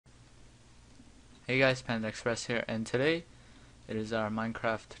Hey guys, Panda Express here, and today it is our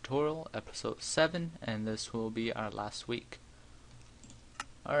Minecraft tutorial, episode 7, and this will be our last week.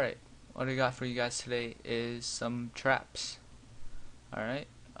 Alright, what I got for you guys today is some traps. Alright,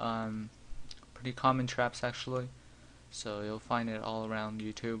 pretty common traps actually, so you'll find it all around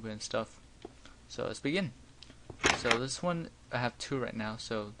YouTube and stuff. So let's begin. So this one, I have two right now,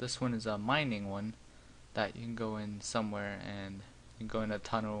 so this one is a mining one that you can go in somewhere and you can go in a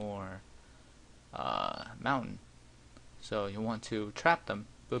tunnel or mountain. So you want to trap them,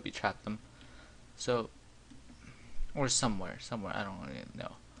 booby trap them. So, or somewhere, I don't really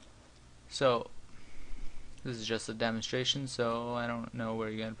know. So this is just a demonstration, so I don't know where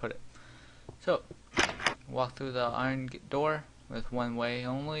you're gonna put it. So walk through the iron door with one way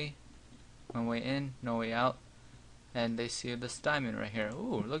only, one way in, no way out, and they see this diamond right here.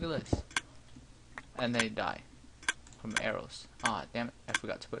 Ooh, look at this, and they die from arrows. Ah, damn it! I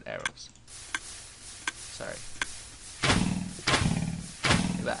forgot to put arrows. Sorry.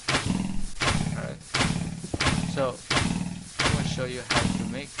 Look at that. Alright. So, I'm going to show you how to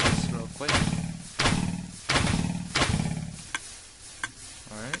make this real quick.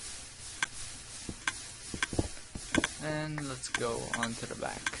 Alright. And let's go on to the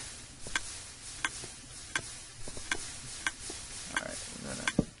back. Alright, we're going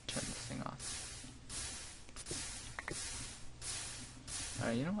to turn this thing off.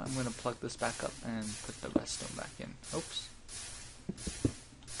 Alright, you know what? I'm going to plug this back up and put the redstone back in. Oops.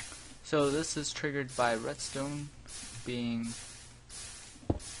 So this is triggered by redstone being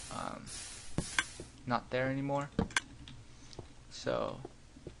not there anymore. So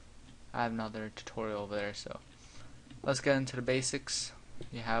I have another tutorial over there. So let's get into the basics.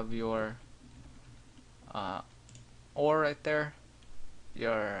 You have your ore right there,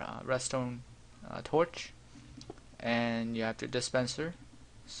 your redstone torch, and you have your dispenser.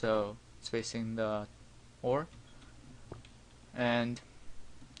 So it's facing the ore, and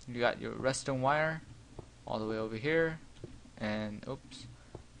you got your redstone wire all the way over here, and oops,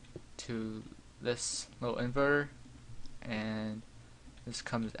 to this little inverter, and this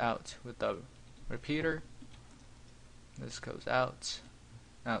comes out with the repeater. This goes out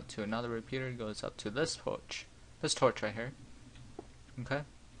to another repeater, goes up to this torch right here. Okay,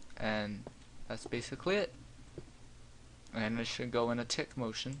 and that's basically it. And it should go in a tick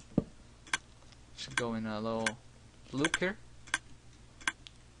motion. It should go in a little loop here.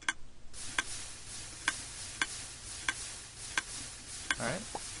 Alright.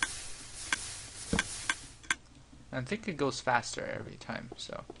 I think it goes faster every time,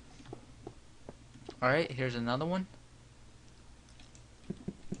 so. Alright, here's another one.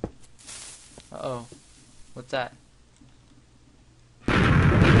 Uh-oh. What's that?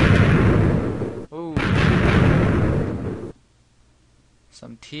 Ooh.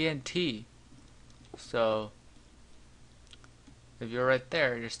 Some TNT. So, if you're right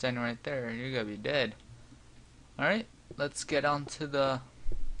there, you're standing right there, you're gonna be dead. Alright, let's get on to the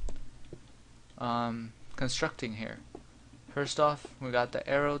constructing here. First off, we got the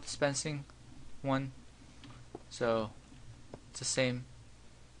arrow dispensing one. So, it's the same.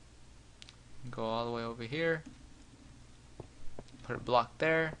 Go all the way over here. Put a block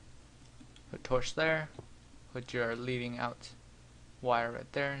there. Put a torch there. Put your leading out wire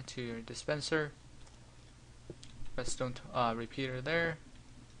right there to your dispenser. Redstone repeater there.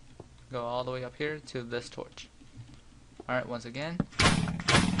 Go all the way up here to this torch. Alright, once again,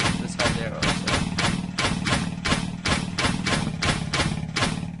 this has arrows.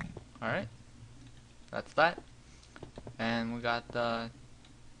 Alright, that's that. And we got the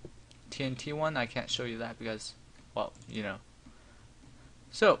TNT one. I can't show you that because, well, you know.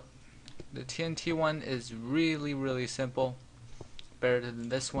 So, the TNT one is really simple. Better than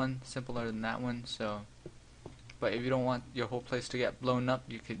this one, simpler than that one. So, but if you don't want your whole place to get blown up,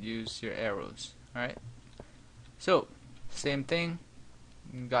 you could use your arrows. Alright. So, same thing.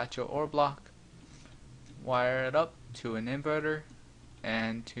 You got your ore block. Wire it up to an inverter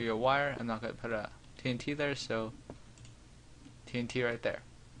and to your wire. I'm not going to put a TNT there, so TNT right there.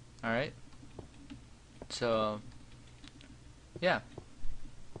 Alright. So, yeah.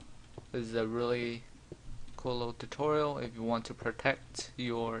 This is a really cool little tutorial if you want to protect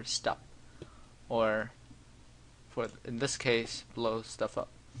your stuff, or for, in this case, blow stuff up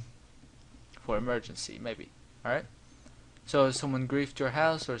for emergency maybe. Alright, so if someone griefed your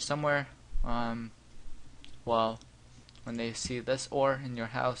house or somewhere, well, when they see this ore in your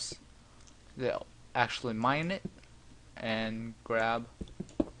house, they'll actually mine it and grab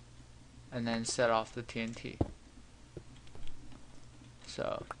and then set off the TNT.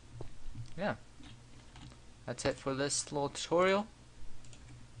 So yeah, that's it for this little tutorial.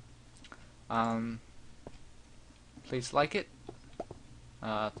 Please like it,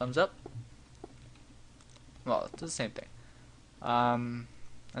 thumbs up. Well, it's the same thing. And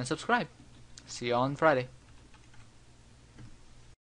subscribe. See you on Friday.